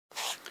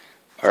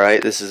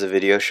Alright, this is a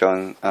video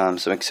showing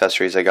some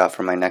accessories I got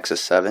for my Nexus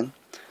 7.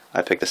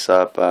 I picked this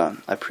up,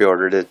 I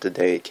pre-ordered it the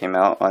day it came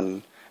out,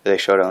 they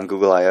showed it on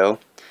Google I/O,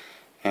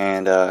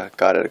 and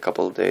got it a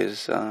couple of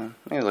days,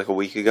 maybe like a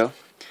week ago.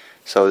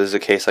 So this is a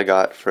case I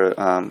got for,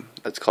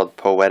 it's called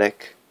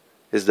Poetic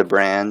is the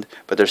brand,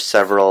 but there's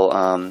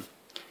several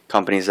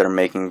companies that are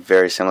making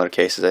very similar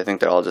cases. I think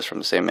they're all just from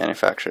the same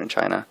manufacturer in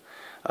China.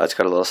 It's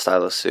got a little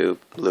stylus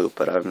loop,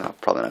 but I'm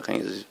probably not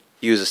going to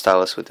use a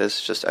stylus with this.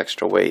 It's just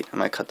extra weight. I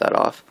might cut that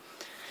off.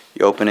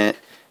 You open it.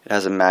 It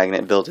has a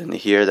magnet built into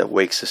here that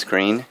wakes the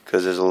screen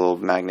because there's a little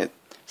magnet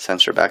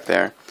sensor back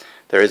there.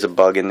 There is a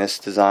bug in this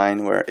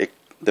design where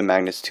the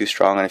magnet's too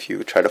strong, and if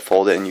you try to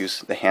fold it and use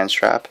the hand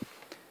strap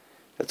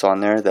that's on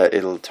there, that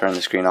it'll turn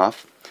the screen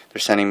off. They're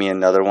sending me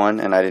another one,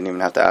 and I didn't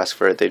even have to ask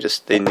for it.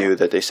 They knew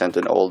that they sent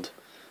an old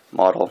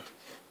model,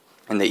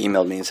 and they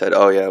emailed me and said,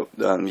 "Oh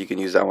yeah, you can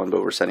use that one,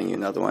 but we're sending you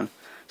another one."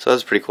 So that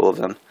was pretty cool of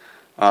them.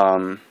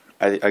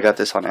 I got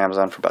this on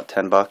Amazon for about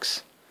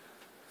 $10.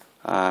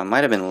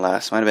 Might have been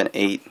less, might have been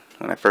 8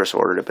 when I first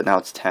ordered it, but now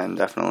it's 10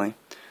 definitely.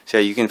 So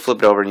yeah, you can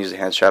flip it over and use the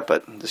hand strap,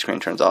 but the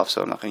screen turns off,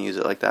 so I'm not going to use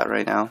it like that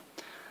right now.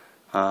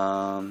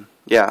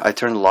 Yeah, I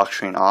turned the lock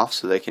screen off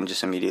so they can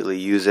just immediately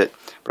use it,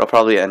 but I'll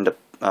probably end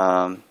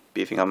up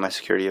beefing up my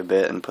security a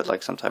bit and put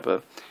like some type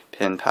of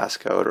PIN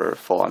passcode or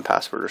full-on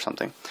password or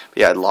something. But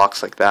yeah, it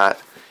locks like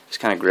that, just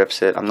kind of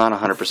grips it. I'm not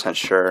 100%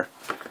 sure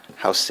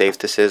how safe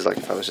this is. Like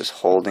if I was just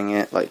holding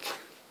it, like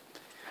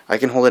I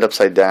can hold it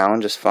upside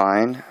down just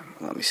fine.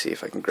 Let me see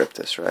if I can grip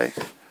this right.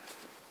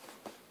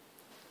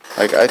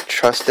 Like I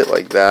trust it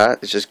like that.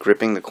 It's just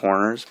gripping the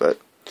corners, but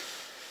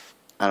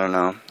I don't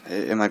know.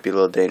 It might be a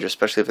little dangerous,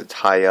 especially if it's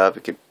high up.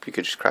 You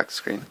could just crack the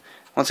screen.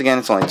 Once again,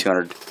 it's only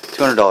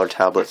 $200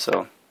 tablet,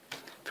 so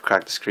if you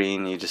crack the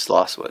screen, you just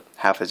lost what,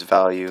 half its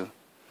value.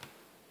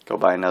 Go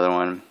buy another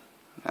one.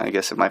 I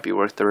guess it might be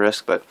worth the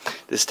risk, but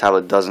this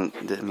tablet doesn't.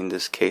 I mean,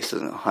 this case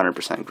doesn't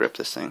 100% grip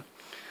this thing.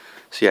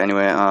 So yeah.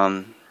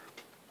 Anyway,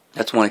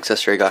 that's one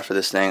accessory I got for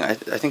this thing. I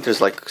think there's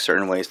like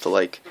certain ways to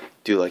like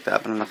do like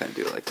that, but I'm not gonna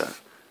do it like that.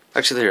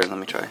 Actually, here, let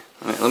me try.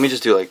 Let me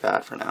just do it like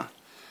that for now.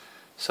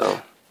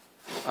 So,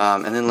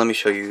 and then let me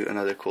show you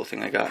another cool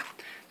thing I got.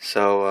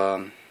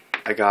 So,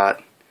 I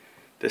got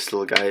this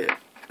little guy.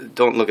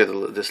 Don't look at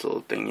this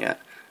little thing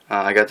yet.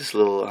 I got this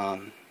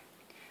little.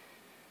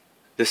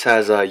 This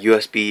has a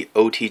USB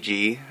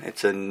OTG.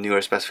 It's a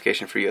newer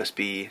specification for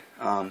USB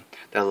that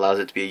allows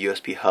it to be a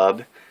USB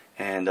hub,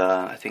 and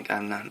I think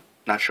I'm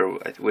not sure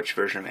which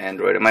version of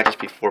Android. It might just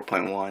be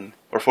 4.1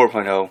 or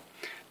 4.0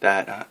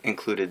 that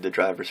included the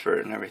drivers for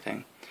it and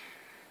everything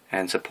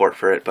and support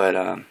for it.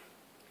 But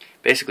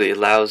basically, it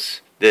allows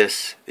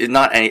this.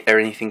 Not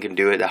anything can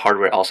do it. The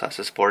hardware also has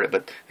to support it,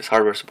 but this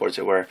hardware supports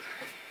it where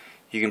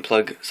you can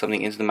plug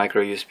something into the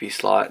micro USB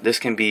slot. This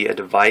can be a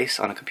device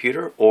on a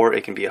computer, or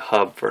it can be a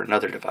hub for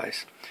another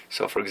device.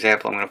 So, for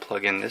example, I'm going to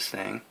plug in this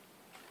thing.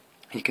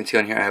 You can see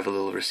on here I have a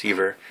little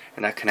receiver,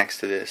 and that connects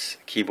to this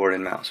keyboard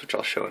and mouse, which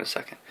I'll show in a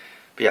second.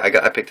 But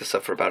yeah, I picked this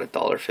up for about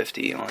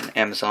 $1.50 on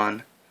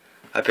Amazon.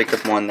 I picked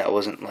up one that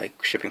wasn't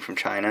like shipping from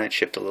China. It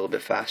shipped a little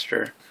bit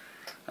faster.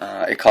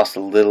 It cost a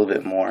little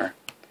bit more,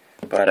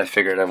 but I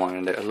figured I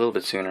wanted it a little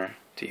bit sooner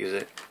to use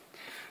it.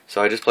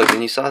 So I just plugged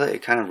in. You saw that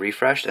it kind of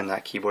refreshed, and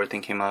that keyboard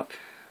thing came up.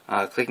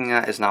 Clicking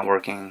that is not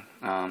working.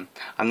 I'm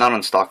not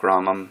on stock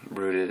ROM. I'm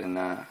rooted, and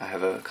I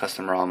have a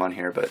custom ROM on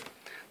here, but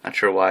not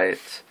sure why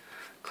it's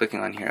clicking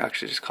on here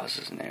actually just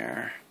causes an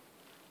error.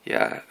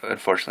 Yeah,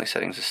 unfortunately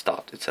settings is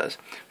stopped, it says.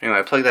 Anyway,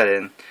 I plug that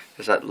in.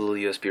 There's that little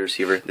USB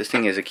receiver. This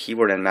thing is a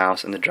keyboard and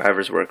mouse, and the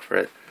drivers work for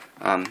it.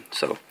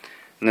 So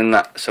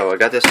I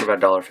got this for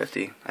about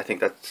 $1.50. I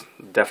think that's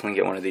definitely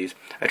get one of these.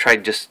 I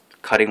tried just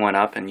cutting one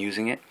up and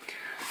using it.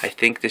 I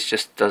think this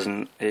just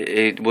doesn't.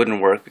 It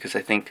wouldn't work because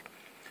I think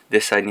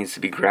this side needs to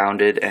be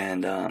grounded,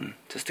 and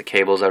just the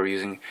cables I were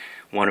using.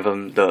 One of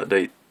them,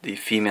 the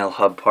female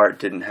hub part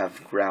didn't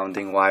have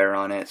grounding wire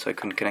on it, so I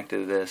couldn't connect it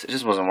to this. It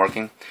just wasn't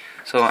working.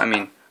 So, I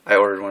mean, I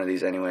ordered one of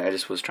these anyway. I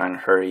just was trying to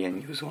hurry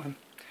and use one.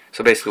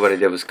 So basically what I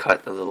did was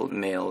cut the little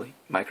male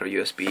micro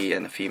USB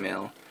and the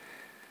female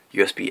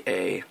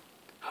USB-A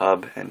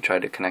hub and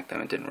tried to connect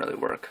them. It didn't really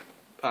work.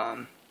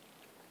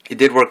 It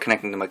did work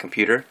connecting to my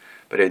computer,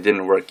 but it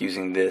didn't work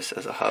using this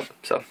as a hub.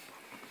 So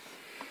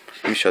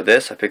let me show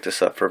this. I picked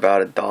this up for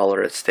about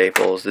 $1 at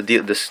Staples. The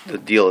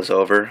deal is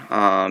over.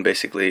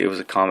 Basically, it was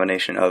a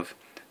combination of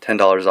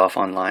 $10 off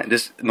online.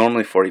 This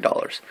normally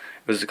 $40.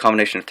 It was a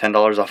combination of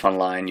 $10 off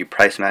online. You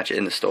price match it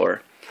in the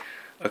store.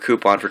 A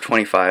coupon for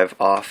 $25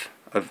 off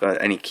of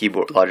any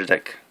keyboard,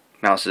 Logitech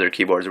mouses or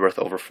keyboards worth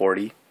over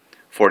 40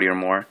 or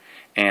more,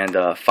 and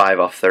 5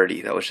 off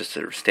 30. That was just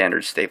a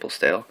standard Staples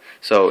sale.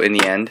 So in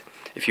the end,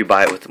 if you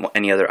buy it with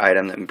any other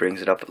item that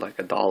brings it up at like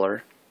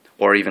 $1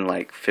 or even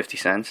like 50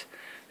 cents,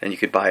 then you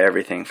could buy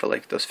everything for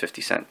like those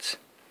 50 cents.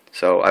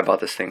 So I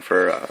bought this thing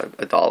for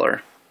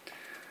 $1.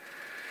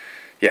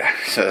 Yeah,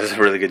 so that's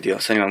a really good deal.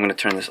 So anyway, I'm going to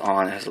turn this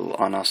on. It has a little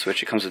on-off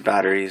switch. It comes with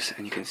batteries,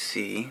 and you can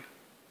see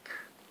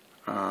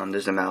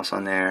there's a mouse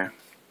on there.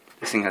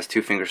 This thing has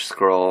 2-finger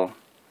scroll.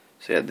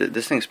 So yeah,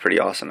 this thing's pretty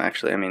awesome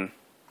actually. I mean,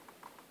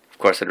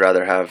 course, I'd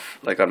rather have,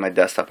 like on my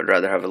desktop, I'd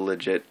rather have a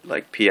legit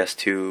like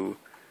PS2,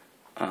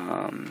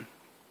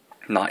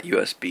 not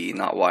USB,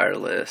 not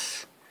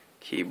wireless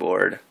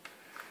keyboard.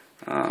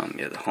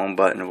 Yeah, the home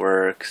button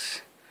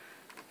works,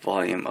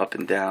 volume up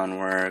and down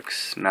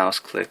works, mouse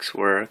clicks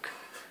work,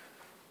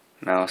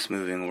 mouse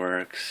moving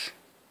works.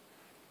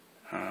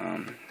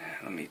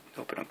 Let me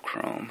open up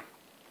Chrome.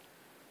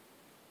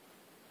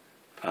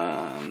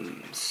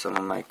 Some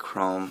of my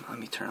Chrome, let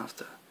me turn off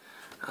the,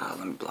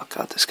 let me block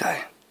out this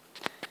guy.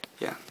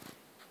 Yeah,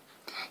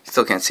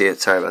 still can't see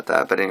it, sorry about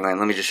that, but anyway,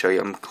 let me just show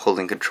you. I'm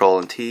holding Control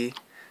and T,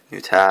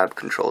 new tab,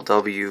 Control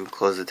W,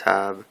 close the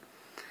tab.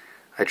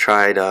 I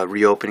tried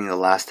reopening the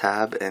last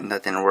tab and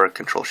that didn't work.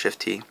 Control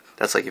Shift T,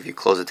 that's like if you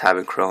close a tab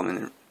in Chrome and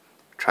then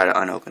try to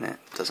unopen it,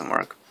 it doesn't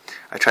work.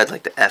 I tried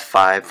like the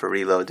F5 for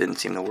reload, didn't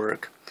seem to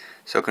work.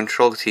 So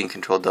Control T and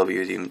Control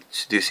W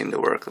do seem to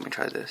work. Let me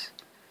try this.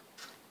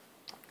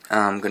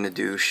 I'm going to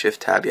do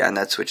Shift Tab, yeah, and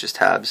that switches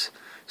tabs.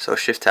 So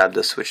Shift Tab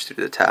does switch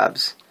through the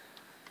tabs.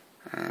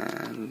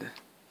 And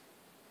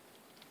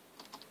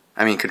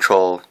I mean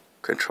Control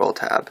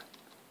Tab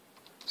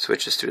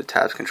switches through the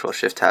tabs. Control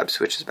Shift Tab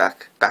switches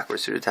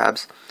backwards through the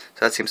tabs.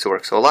 So that seems to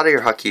work. So a lot of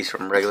your hotkeys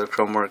from regular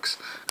Chrome works.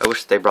 I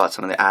wish they brought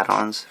some of the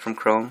add-ons from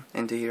Chrome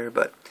into here,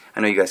 but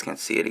I know you guys can't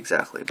see it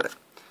exactly, but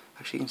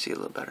actually you can see it a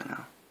little better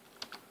now.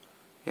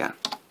 Yeah.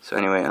 So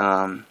anyway,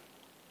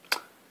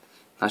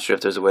 not sure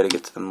if there's a way to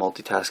get to the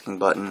multitasking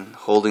button.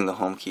 Holding the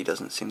home key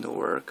doesn't seem to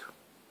work.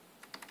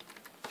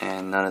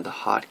 And none of the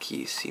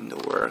hotkeys seem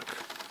to work.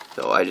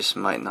 Though I just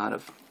might not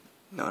have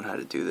known how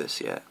to do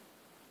this yet.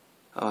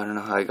 Oh, I don't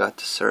know how I got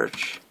to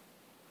search.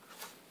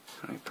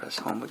 Let me press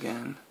home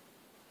again.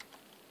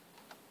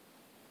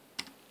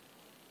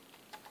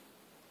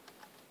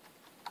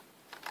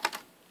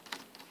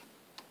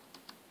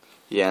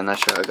 Yeah, I'm not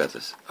sure how I got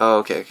this. Oh,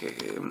 okay.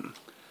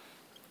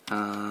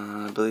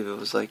 I believe it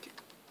was like...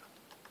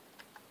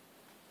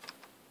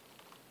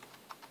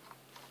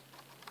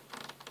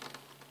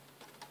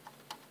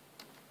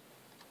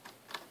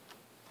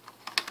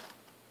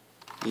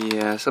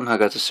 Yeah, somehow I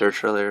got to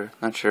search earlier.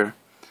 Not sure.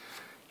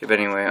 Yeah, but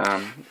anyway,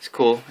 it's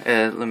cool.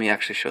 Let me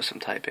actually show some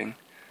typing.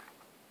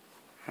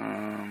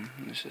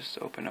 Let's just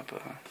open up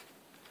a...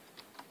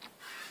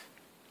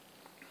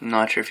 I'm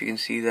not sure if you can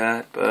see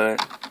that,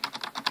 but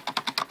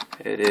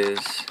it is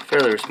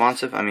fairly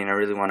responsive. I mean, I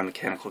really want a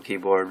mechanical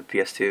keyboard with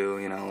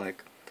PS2, you know,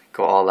 like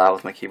go all out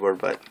with my keyboard,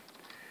 but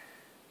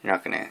you're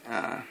not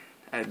gonna.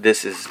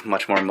 This is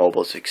much more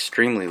mobile. It's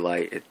extremely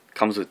light. It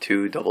comes with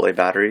 2 AA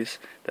batteries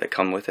that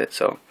come with it,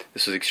 so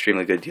this was an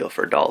extremely good deal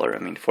for $1. I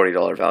mean,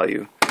 $40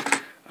 value.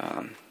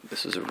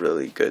 This was a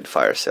really good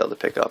fire sale to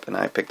pick up, and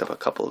I picked up a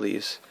couple of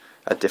these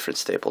at different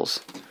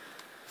Staples.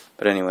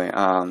 But anyway,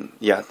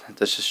 yeah,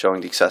 that's just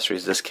showing the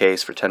accessories. This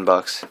case for $10.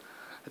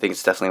 I think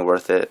it's definitely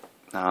worth it.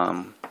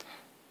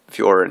 If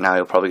you order it now,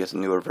 you'll probably get the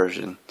newer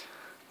version,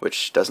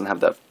 which doesn't have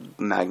that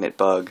magnet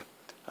bug.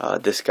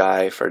 This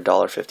guy for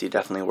 $1.50,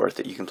 definitely worth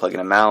it. You can plug in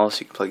a mouse,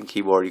 you can plug in a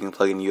keyboard, you can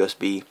plug in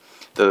USB.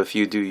 Though if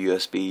you do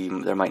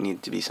USB, there might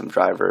need to be some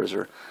drivers,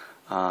 or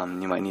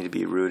you might need to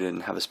be rooted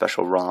and have a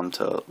special ROM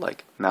to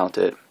like mount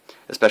it,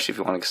 especially if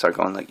you want to start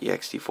going like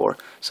ext4.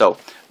 So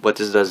what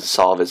this does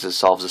solve is it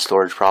solves the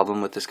storage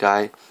problem with this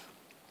guy.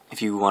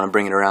 If you want to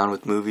bring it around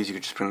with movies, you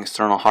could just bring an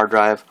external hard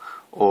drive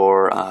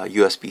or a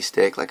USB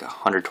stick, like a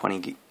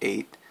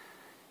 128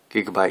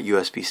 gigabyte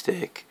USB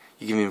stick.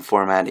 You can even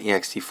format an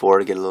ext4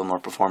 to get a little more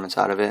performance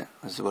out of it.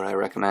 This is what I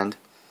recommend,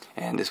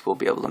 and this will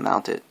be able to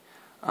mount it.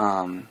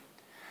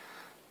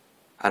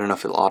 I don't know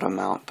if it'll auto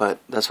mount, but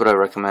that's what I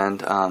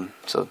recommend.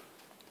 So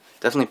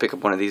definitely pick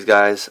up one of these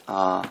guys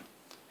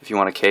if you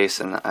want a case,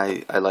 and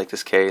I like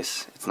this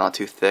case. It's not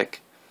too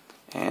thick,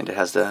 and it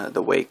has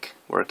the wake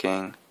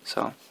working.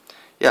 So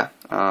yeah,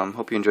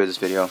 hope you enjoyed this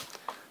video.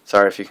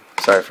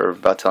 Sorry for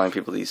about telling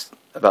people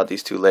about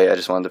these too late. I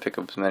just wanted to pick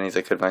up as many as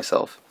I could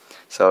myself.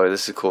 So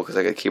this is cool because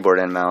I got keyboard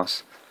and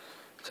mouse.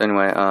 So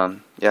anyway,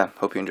 yeah,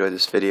 hope you enjoyed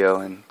this video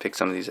and pick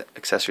some of these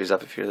accessories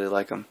up if you really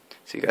like them.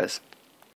 See you guys.